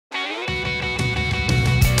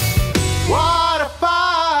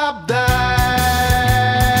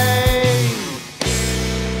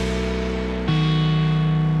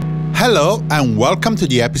Hello and welcome to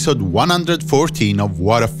the episode 114 of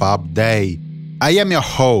What a Fab Day. I am your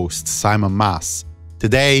host, Simon Mas.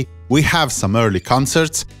 Today, we have some early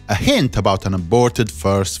concerts, a hint about an aborted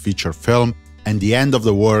first feature film, and the end of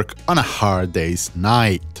the work on a hard day's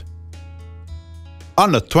night.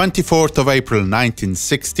 On the 24th of April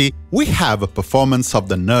 1960, we have a performance of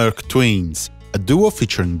the Nerk Twins, a duo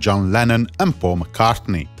featuring John Lennon and Paul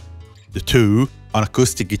McCartney. The two, on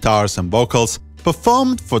acoustic guitars and vocals,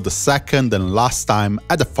 performed for the second and last time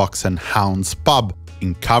at the Fox And Hounds pub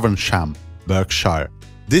in Caversham, Berkshire,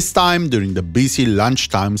 this time during the busy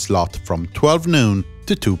lunchtime slot from 12 noon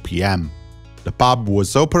to 2 p.m. The pub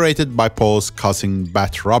was operated by Paul's cousin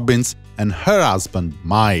Beth Robbins and her husband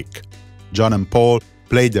Mike. John and Paul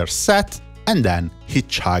played their set and then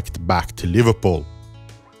hitchhiked back to Liverpool.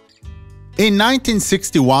 In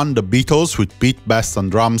 1961, the Beatles, with Pete Best on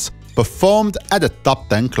drums, performed at a Top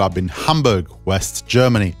 10 club in Hamburg, West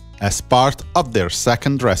Germany, as part of their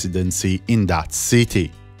second residency in that city.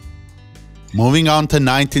 Moving on to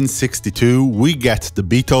 1962, we get the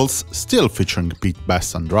Beatles, still featuring Pete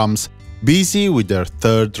Best on drums, busy with their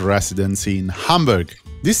third residency in Hamburg,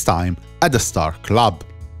 this time at the Star Club.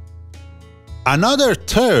 Another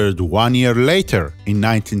third 1 year later, in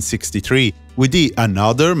 1963, with the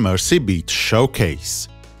Another Mersey Beat showcase.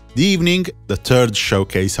 The evening, the third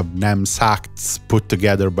showcase of NEMS acts put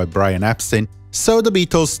together by Brian Epstein, saw the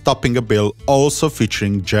Beatles topping a bill also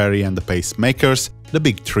featuring Jerry and the Pacemakers, the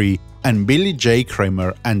Big Three, and Billy J.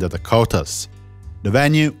 Kramer and the Dakotas. The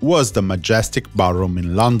venue was the Majestic Ballroom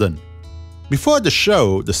in London. Before the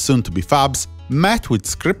show, the soon-to-be Fabs met with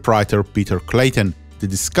scriptwriter Peter Clayton to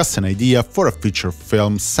discuss an idea for a feature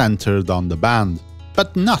film centered on the band,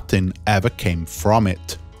 but nothing ever came from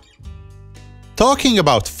it. Talking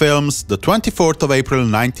about films, the 24th of April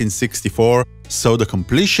 1964 saw the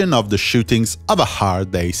completion of the shootings of A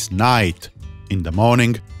Hard Day's Night. In the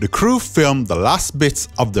morning, the crew filmed the last bits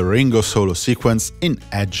of the Ringo solo sequence in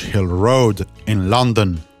Edge Hill Road in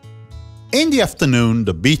London. In the afternoon,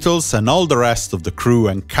 the Beatles and all the rest of the crew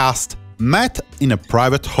and cast met in a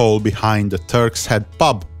private hall behind the Turk's Head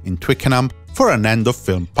pub in Twickenham for an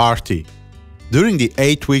end-of-film party. During the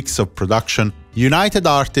 8 weeks of production, United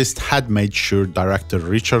Artists had made sure director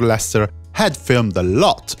Richard Lester had filmed a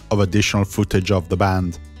lot of additional footage of the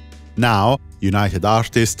band. Now, United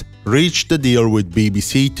Artists reached a deal with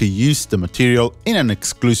BBC to use the material in an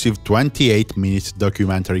exclusive 28-minute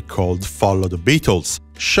documentary called Follow The Beatles,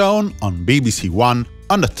 shown on BBC One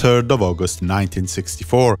on the 3rd of August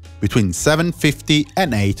 1964, between 7:50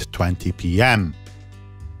 and 8:20 p.m.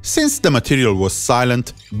 Since the material was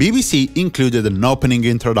silent, BBC included an opening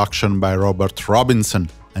introduction by Robert Robinson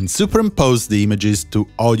and superimposed the images to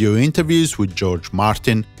audio interviews with George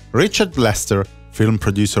Martin, Richard Lester, film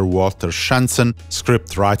producer Walter Shenson,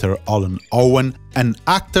 scriptwriter Alan Owen, and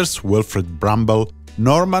actors Wilfred Bramble,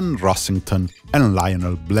 Norman Rossington, and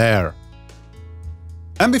Lionel Blair.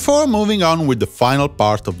 And before moving on with the final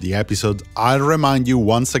part of the episode, I'll remind you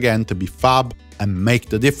once again to be fab and make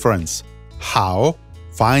the difference. How?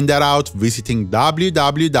 Find that out visiting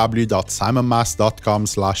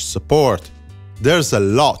www.simonmas.com/support. There's a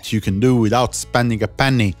lot you can do without spending a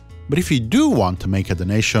penny, but if you do want to make a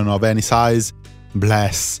donation of any size,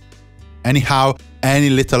 bless. Anyhow, any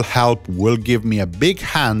little help will give me a big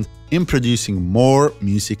hand in producing more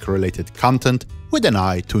music-related content with an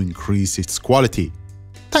eye to increase its quality.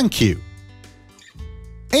 Thank you!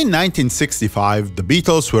 In 1965, the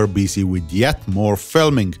Beatles were busy with yet more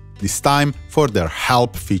filming, this time for their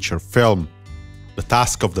Help feature film. The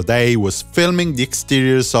task of the day was filming the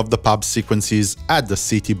exteriors of the pub sequences at the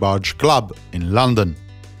City Barge Club in London.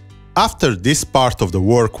 After this part of the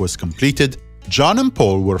work was completed, John and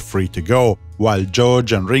Paul were free to go, while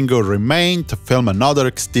George and Ringo remained to film another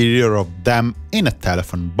exterior of them in a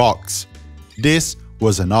telephone box. This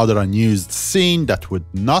was another unused scene that would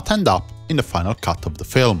not end up in the final cut of the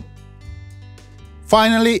film.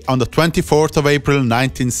 Finally, on the 24th of April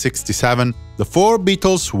 1967, the four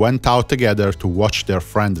Beatles went out together to watch their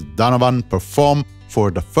friend Donovan perform for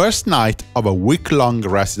the first night of a week-long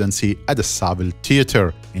residency at the Savile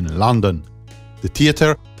Theatre in London. The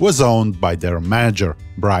theatre was owned by their manager,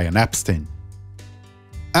 Brian Epstein.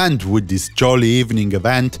 And with this jolly evening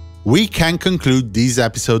event, we can conclude this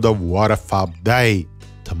episode of What a Fab Day.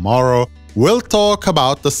 Tomorrow, we'll talk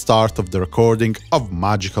about the start of the recording of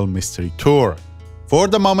Magical Mystery Tour. For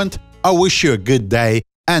the moment, I wish you a good day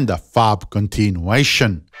and a fab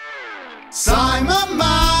continuation. Simon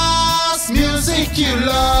Mas, music you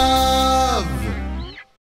love.